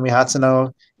 there's going to be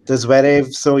Hatsunov, there's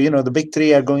Zverev. So the big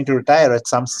three are going to retire at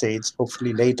some stage,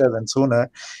 hopefully later than sooner.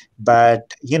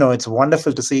 But it's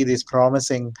wonderful to see these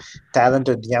promising,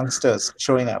 talented youngsters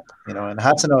showing up. And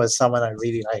Hatsunov is someone I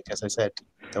really like, as I said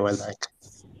a while back.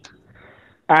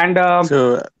 And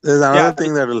so there's yeah, another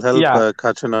thing that will help yeah,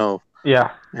 Kachanov,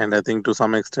 yeah. and I think to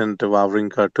some extent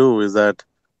Wawrinka too, is that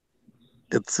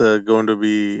it's going to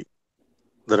be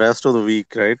the rest of the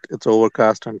week, right? It's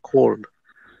overcast and cold,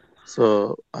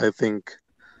 so I think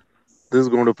this is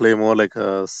going to play more like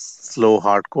a slow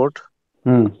hard court,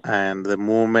 Hmm. and the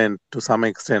movement to some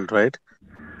extent, right,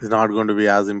 is not going to be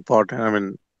as important. I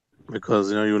mean,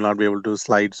 because you will not be able to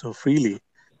slide so freely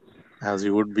as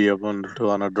you would be able to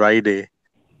on a dry day,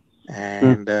 Hmm.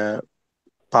 and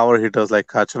power hitters like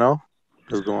Kachanov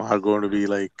are going to be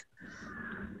like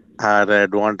at an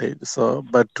advantage. So,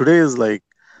 but today is like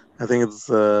I think it's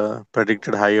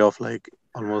predicted high of like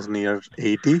almost near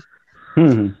 80.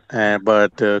 Hmm.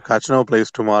 But Kachanov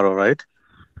plays tomorrow, right?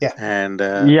 Yeah. And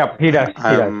Yep, he does. He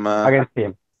does I'm against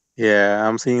him. yeah,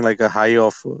 I'm seeing like a high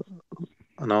of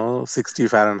 60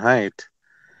 Fahrenheit,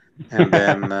 and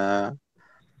then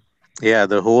yeah,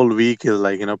 the whole week is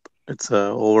like it's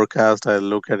overcast. I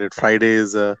look at it. Friday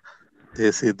is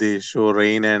they show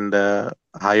rain and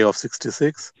high of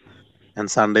 66, and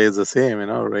Sunday is the same.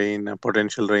 Rain,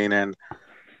 potential rain and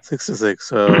 66.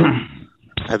 So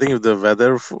I think if the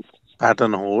weather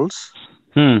pattern holds,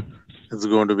 Hmm. it's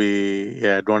going to be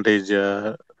yeah advantage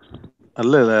a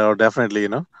little or definitely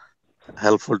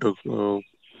helpful to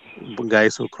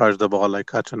guys who crush the ball like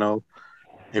Kachanov,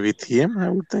 maybe Thiem, I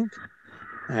would think,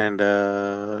 and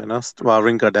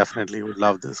Wawrinka definitely would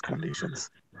love these conditions.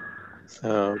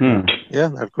 So Hmm. yeah,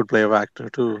 that could play a factor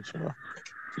too. So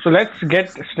So let's get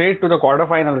straight to the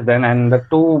quarterfinals then, and the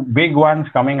two big ones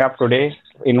coming up today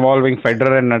involving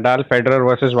Federer and Nadal. Federer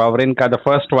versus Wawrinka, the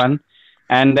first one,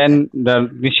 and then the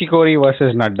Nishikori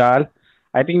versus Nadal.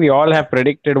 I think we all have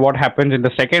predicted what happens in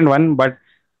the second one, but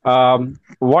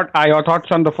what are your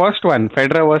thoughts on the first one,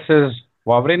 Federer versus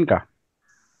Wawrinka?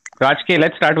 Rajke,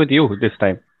 let's start with you this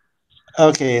time.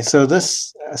 Okay, so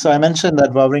I mentioned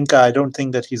that Wawrinka, I don't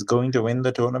think that he's going to win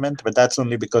the tournament, but that's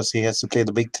only because he has to play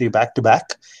the big three back to back.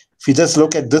 If you just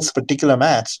look at this particular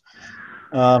match,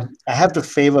 I have to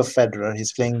favor Federer.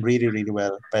 He's playing really, really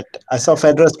well. But I saw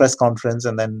Federer's press conference,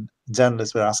 and then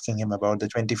journalists were asking him about the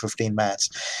 2015 match,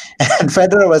 and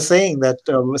Federer was saying that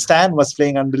Stan was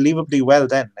playing unbelievably well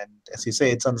then, and as you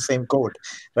say, it's on the same court,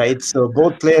 right? So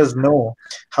both players know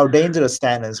how dangerous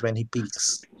Stan is when he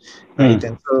peaks, Hmm. right?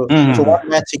 And so for Hmm. one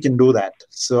match, he can do that.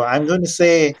 So I'm going to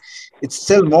say it's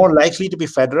still more likely to be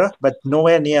Federer, but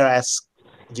nowhere near as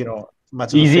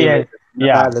much of a Easy as favorite as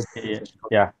yeah, Nadal is.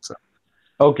 yeah. So,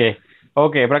 Okay.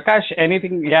 Okay. Prakash,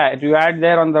 anything? Yeah, do you add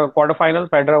there on the quarterfinals,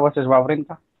 Federer versus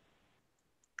Wawrinka?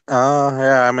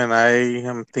 yeah, I mean I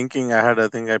am thinking ahead. I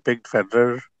think I picked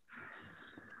Federer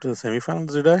to the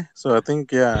semifinals. Did I? So I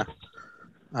think yeah.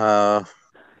 Uh,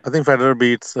 I think Federer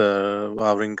beats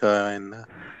Wawrinka in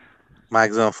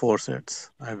maximum 4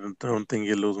 sets. I don't think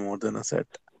he'll lose more than a set.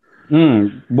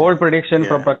 Bold prediction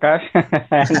from Yeah, Prakash.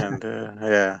 And and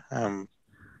yeah, I'm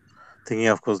thinking,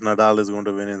 of course, Nadal is going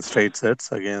to win in straight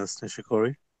sets against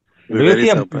Nishikori. Be do you very see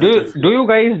a surprised if do you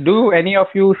guys do any of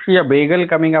you see a bagel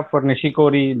coming up for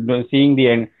Nishikori? Seeing the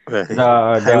end, very.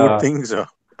 I would the think so.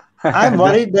 I'm the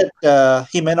worried that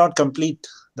he may not complete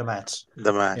the match.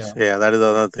 The match, Yeah. yeah, that is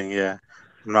another thing. Yeah,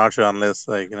 I'm not sure unless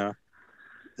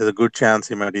there's a good chance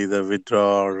he might either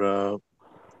withdraw or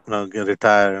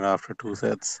retire after 2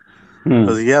 sets. Hmm.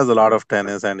 because he has a lot of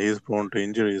tennis and he's prone to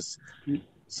injuries.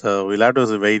 So we'll have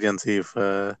to wait and see if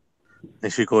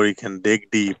Nishikori can dig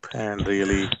deep and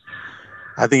really.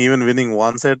 I think even winning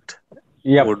one set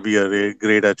Yep. would be a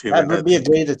great That achievement. I would be a think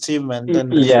great achievement.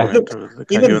 And Yeah. showing look, to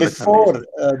even given the before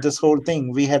condition. this whole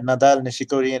thing, we had Nadal,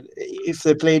 Nishikori, and if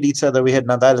they played each other, we had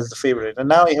Nadal as the favorite. And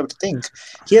now you have to think,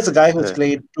 here's a guy who's Yeah,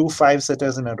 played two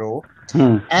five-setters in a row,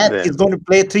 Hmm. and yeah, he's going to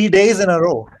play 3 days in a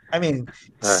row. I mean,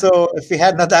 yeah, so if we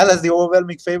had Nadal as the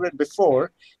overwhelming favorite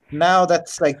before, now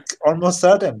that's like almost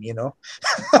certain.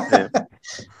 yeah.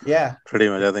 Yeah. Pretty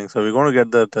much, I think so. We're going to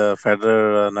get that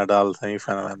Federer Nadal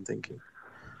semi-final. I'm thinking.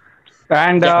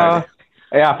 And Yeah. Friday.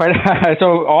 yeah, but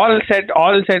so all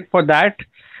set for that.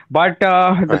 But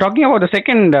Right. talking about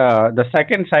the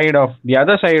second side of the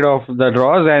other side of the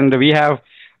draws, and we have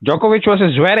Djokovic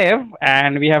versus Zverev,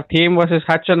 and we have Thiem versus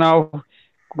Khachanov.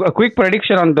 A quick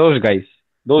prediction on those guys,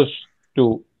 those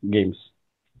two games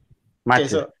Okay,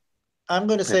 matches. so I'm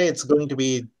going to Yeah. say it's going to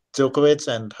be Djokovic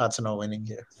and Hatsunov winning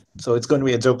here. So it's going to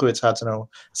be a Djokovic Hatsunov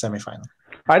semifinal.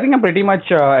 I think I pretty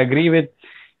much agree with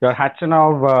your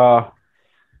Khachanov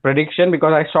prediction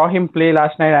because I saw him play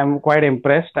last night. I'm quite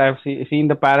impressed. I've seen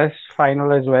the Paris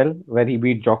final as well, where he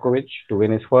beat Djokovic to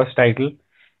win his first title.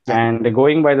 Yeah. And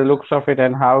going by the looks of it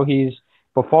and how he's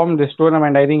performed this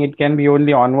tournament, I think it can be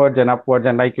only onwards and upwards.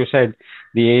 And like you said,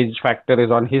 the age factor is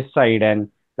on his side, and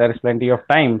there is plenty of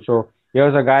time. So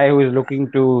here's a guy who is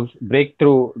looking to break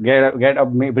through, get a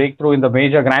breakthrough in the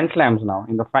major Grand Slams now,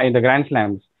 in the Grand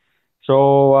Slams.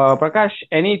 So, Prakash,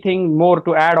 anything more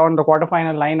to add on the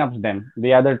quarterfinal lineups then,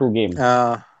 the other two games?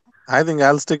 Uh, I think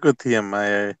I'll stick with him.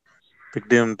 I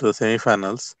picked him to the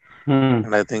semi-finals, Hmm.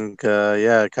 and I think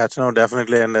yeah, Kachanov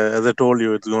definitely. And as I told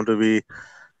you, it's going to be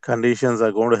conditions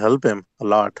are going to help him a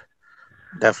lot.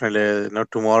 Definitely,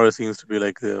 tomorrow seems to be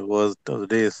like the worst of the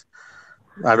days.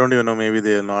 I don't even know. Maybe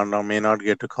they may not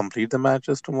get to complete the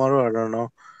matches tomorrow. I don't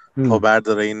know how Hmm. bad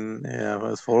the rain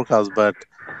is forecast, but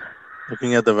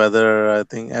looking at the weather, I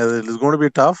think it is going to be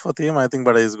tough for Thiem. I think,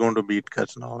 but he's going to beat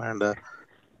Kachanov, and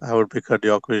I would pick a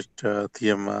Djokovic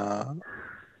Thiem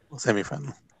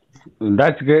semi-final.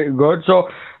 That's good. So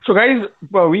guys,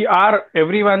 we are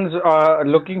everyone's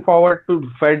looking forward to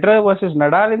Federer versus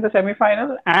Nadal in the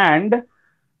semifinal, and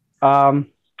um,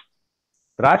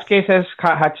 Raj K says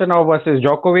Khachanov versus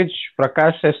Djokovic.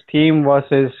 Prakash says Thiem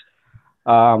versus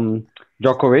um,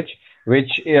 Djokovic,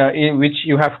 which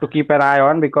you have to keep an eye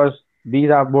on because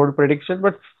these are bold predictions.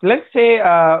 But let's say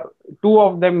two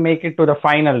of them make it to the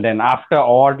final. Then after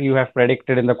what you have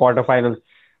predicted in the quarterfinals,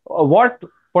 what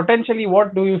potentially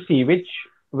what do you see?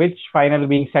 Which final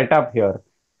being set up here?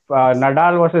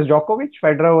 Nadal versus Djokovic,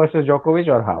 Federer versus Djokovic,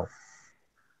 or how?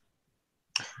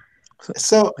 So,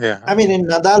 So, I yeah, mean, in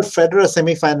Nadal Federer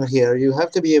semifinal here, you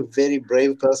have to be a very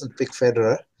brave person to pick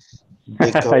Federer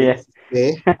because Yeah.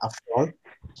 they, after all,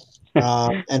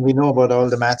 and we know about all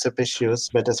the matchup issues.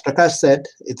 But as Prakash said,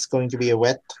 it's going to be a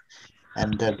wet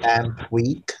and a damp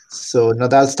week. So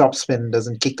Nadal's topspin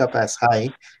doesn't kick up as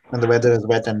high when the weather is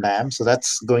wet and damp. So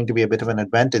that's going to be a bit of an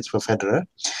advantage for Federer.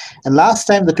 And last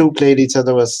time the two played each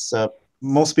other was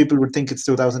most people would think it's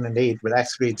 2008, but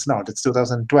actually it's not. It's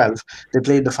 2012. They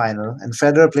played the final, and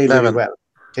Federer played very 11, well.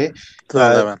 Okay,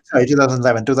 2011. sorry,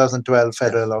 2011, 2012. Yeah,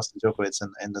 Federer lost to Djokovic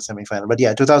in the semifinal, but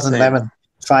yeah, same. 2011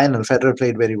 final. Federer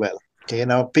played very well. Okay,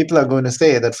 now people are going to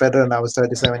say that Federer now is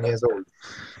 37 years old.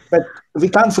 But we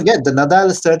can't forget that Nadal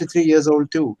is 33 years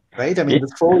old too, right? I mean, Y-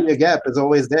 this 4 year gap is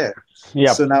always there.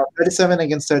 So Yep. now 37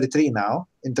 against 33 now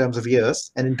in terms of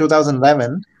years. And in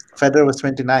 2011, Federer was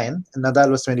 29 and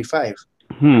Nadal was 25,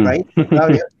 Hmm. right? Now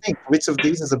you have to think which of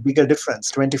these is a bigger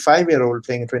difference, 25-year-old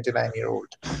playing a 29-year-old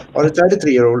or a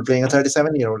 33-year-old playing a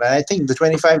 37-year-old. And I think the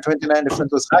 25-29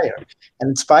 difference was higher. And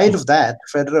in spite of that,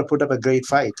 Federer put up a great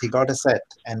fight. He got a set.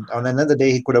 And on another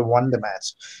day, he could have won the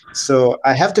match. So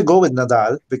I have to go with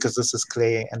Nadal because this is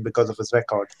clay and because of his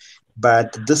record.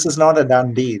 But this is not a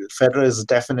done deal. Federer is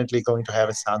definitely going to have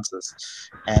his chances.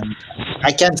 And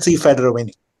I can see Federer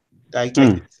winning. I can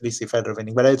Hmm. easily see Federer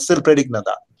winning, but I still predict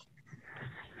Nadal.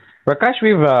 Prakash,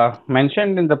 we've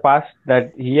mentioned in the past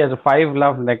that he has a five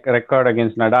love record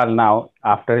against Nadal now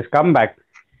after his comeback.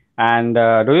 And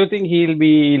do you think he'll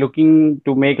be looking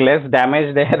to make less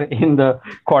damage there in the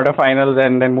quarterfinals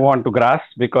and then move on to grass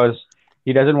because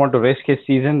he doesn't want to risk his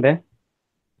season there?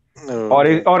 Uh, Or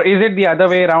is it the other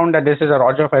way around that this is a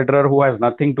Roger Federer who has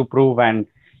nothing to prove and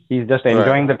he's just right.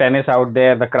 enjoying the tennis out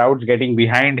there, the crowd's getting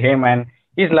behind him and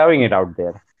he's loving it out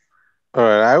there? All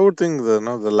right. I would think the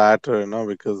latter,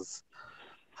 because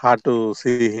hard to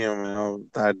see him.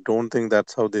 I don't think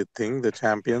that's how they think the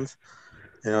champions.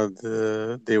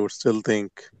 They would still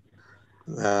think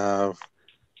uh,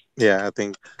 Yeah, I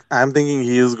think I'm thinking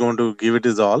he is going to give it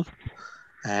his all,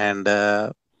 and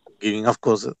giving, of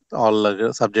course,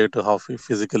 all subject to how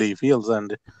physically he feels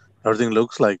and everything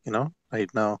looks like. Right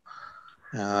now,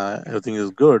 everything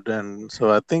is good, and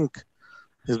so I think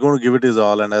he's going to give it his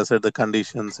all. And as I said, the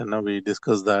conditions, we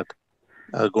discussed that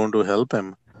are going to help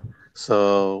him.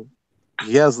 So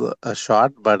he has a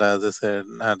shot, but as I said,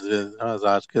 as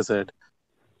Rajke said,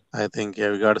 I think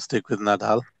yeah, we got to stick with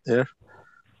Nadal there.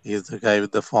 He's the guy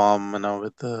with the form,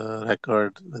 with the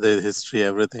record, the history,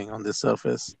 everything on the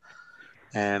surface.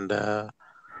 And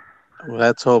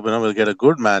let's hope we'll get a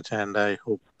good match. And I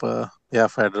hope, yeah,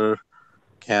 Federer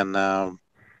can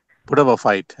put up a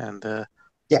fight. And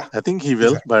Yeah, I think he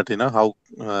will. exactly. But how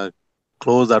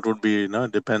close that would be,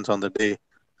 depends on the day.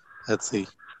 Let's see.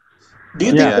 Do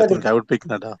you But think Yeah. yeah, I that think I would pick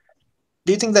Nadal.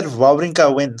 if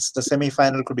Wawrinka wins, the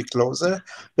semi-final could be closer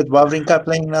with Wawrinka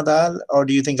playing Nadal, or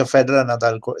do you think a Federer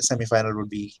Nadal semi-final would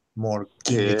be more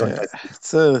keenly Yeah, contested?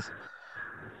 it's a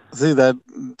see that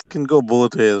can go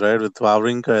both ways, right? With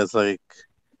Wawrinka, it's like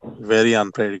very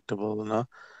unpredictable.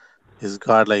 He's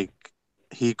got like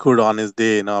he could on his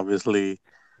day, obviously,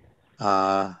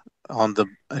 uh, on the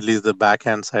at least the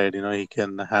backhand side, he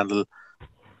can handle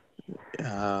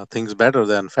things better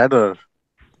than Federer.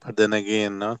 But then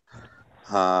again,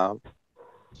 uh,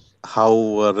 how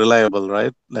reliable,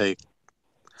 right? Like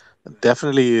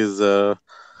definitely is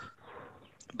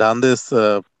done this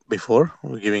before,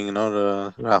 giving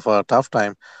Rafa a tough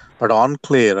time. But on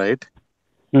clay, right?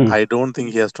 Hmm. I don't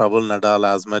think he has troubled Nadal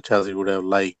as much as he would have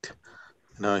liked.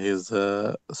 He's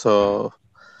so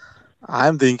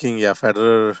I'm thinking, yeah,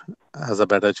 Federer has a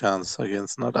better chance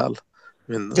against Nadal,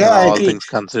 when Yeah, I all agree. things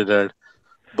considered.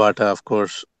 But of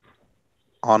course,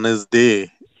 on his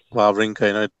day,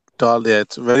 Wawrinka, yeah,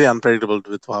 it's very unpredictable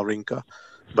with Wawrinka.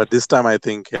 But this time, I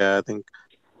think, yeah, I think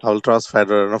I will trust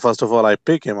Federer. First of all, I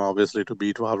pick him obviously to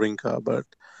beat Wawrinka. But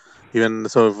even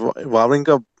so, if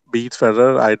Wawrinka beats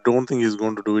Federer, I don't think he's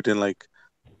going to do it in like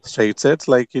straight sets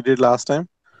like he did last time,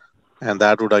 and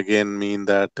that would again mean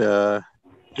that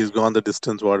he's gone the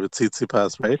distance what with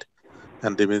Tsitsipas, right?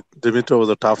 And Dimitrov was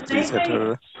a tough three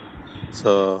setter.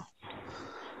 So,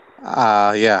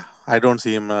 yeah, I don't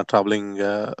see him troubling.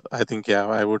 I think, yeah,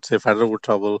 I would say Federer would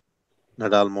trouble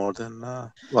Nadal more than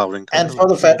Wawrinka And will for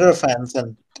the at the moment. Federer fans,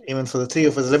 and even for the three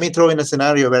of us, let me throw in a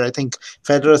scenario where I think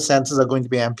Federer's senses are going to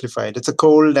be amplified. It's a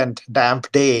cold and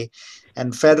damp day,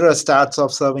 and Federer starts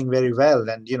off serving very well,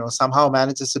 and somehow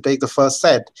manages to take the first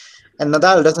set. And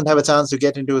Nadal doesn't have a chance to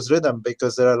get into his rhythm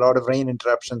because there are a lot of rain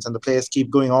interruptions, and the players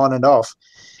keep going on and off.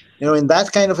 In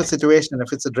that kind of a situation,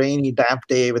 if it's a rainy, damp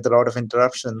day with a lot of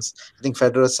interruptions, I think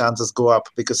Federer's chances go up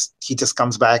because he just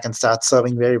comes back and starts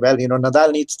serving very well.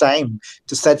 Nadal needs time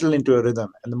to settle into a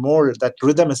rhythm, and the more that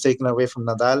rhythm is taken away from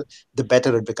Nadal, the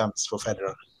better it becomes for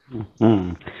Federer.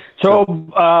 Hmm. True.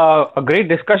 So, a great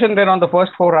discussion then on the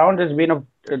first four rounds. It's been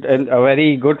a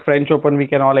very good French Open. We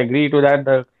can all agree to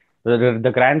that.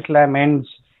 The Grand Slam ends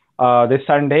this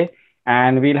Sunday,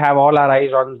 and we'll have all our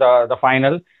eyes on the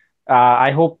final.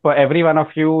 I hope every one of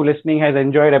you listening has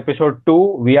enjoyed episode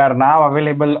two. We are now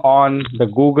available on the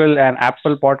Google and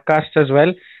Apple podcasts as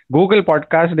well. Google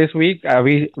podcast this week.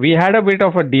 We had a bit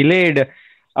of a delayed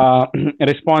uh,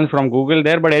 response from Google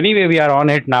there. But anyway, we are on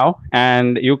it now,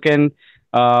 and you can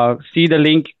see the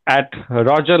link at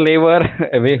Roger Lever,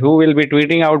 who will be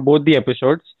tweeting out both the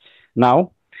episodes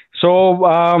now. So,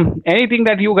 anything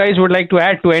that you guys would like to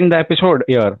add to end the episode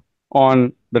here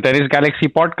on the Tennis Galaxy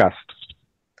podcast?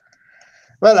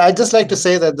 Well, I'd just like to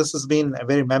say that this has been a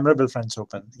very memorable French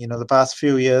Open. The past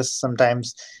few years,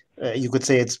 sometimes you could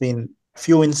say it's been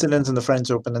few incidents in the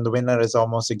French Open, and the winner is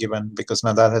almost a given because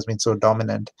Nadal has been so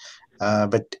dominant.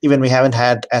 But even we haven't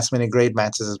had as many great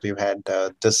matches as we've had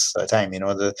this time.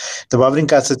 The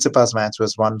Wawrinka Tsitsipas match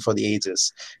was one for the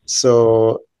ages.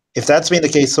 So if that's been the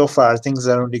case so far, things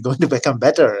are only going to become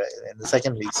better in the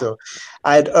second week. So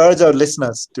I'd urge our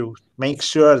listeners to make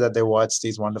sure that they watch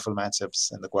these wonderful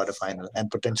matchups in the quarterfinal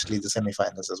and potentially the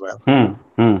semifinals as well. Hmm.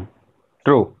 Hmm.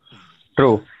 True.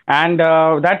 True. And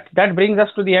that brings us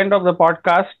to the end of the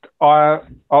podcast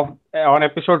of on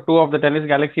episode two of the Tennis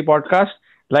Galaxy podcast.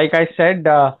 Like I said,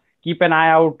 keep an eye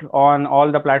out on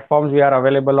all the platforms we are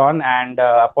available on, and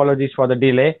apologies for the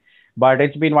delay. But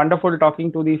it's been wonderful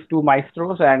talking to these two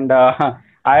maestros, and I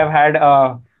have had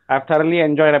I've thoroughly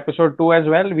enjoyed episode two as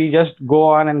well. We just go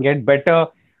on and get better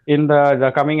in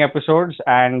the coming episodes,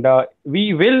 and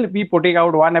we will be putting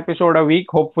out one episode a week,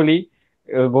 hopefully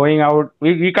going out.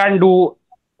 We can't do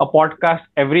a podcast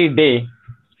every day,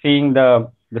 seeing the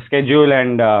schedule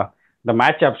and the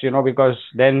matchups, because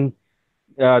then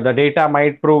the data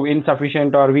might prove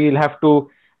insufficient, or we'll have to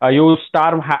use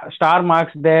star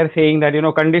marks there saying that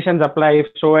conditions apply if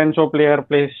so and so player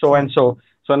plays so and so.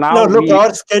 So No, now look, we our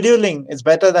scheduling is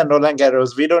better than Roland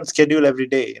Garros. We don't schedule every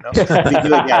day, we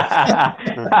give a gap.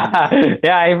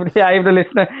 yeah, if the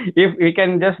listener, if we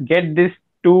can just get this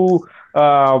to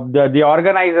the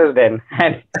organizers then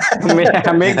and make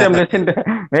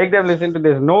them listen to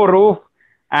this. No roof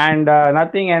and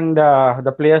nothing, and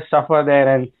the players suffer there,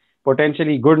 and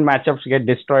potentially good matchups get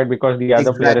destroyed because the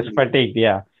other player is Exactly. fatigued.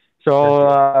 Yeah. So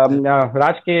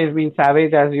Raj K has been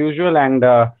savage as usual, and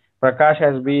Prakash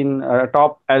has been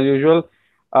top as usual.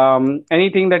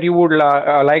 Anything that you would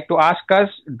like to ask us,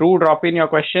 do drop in your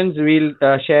questions. We'll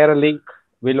share a link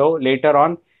below later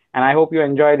on. And I hope you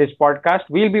enjoy this podcast.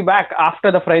 We'll be back after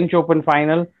the French Open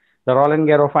final, the Roland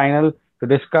Garros final, to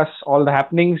discuss all the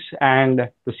happenings and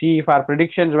to see if our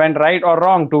predictions went right or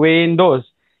wrong, to weigh in those.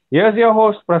 Here's your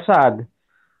host, Prasad,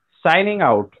 signing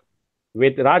out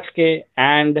with Raj K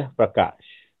and Prakash.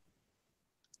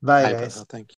 Bye, Hi, guys. Prasad.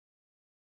 Thank you.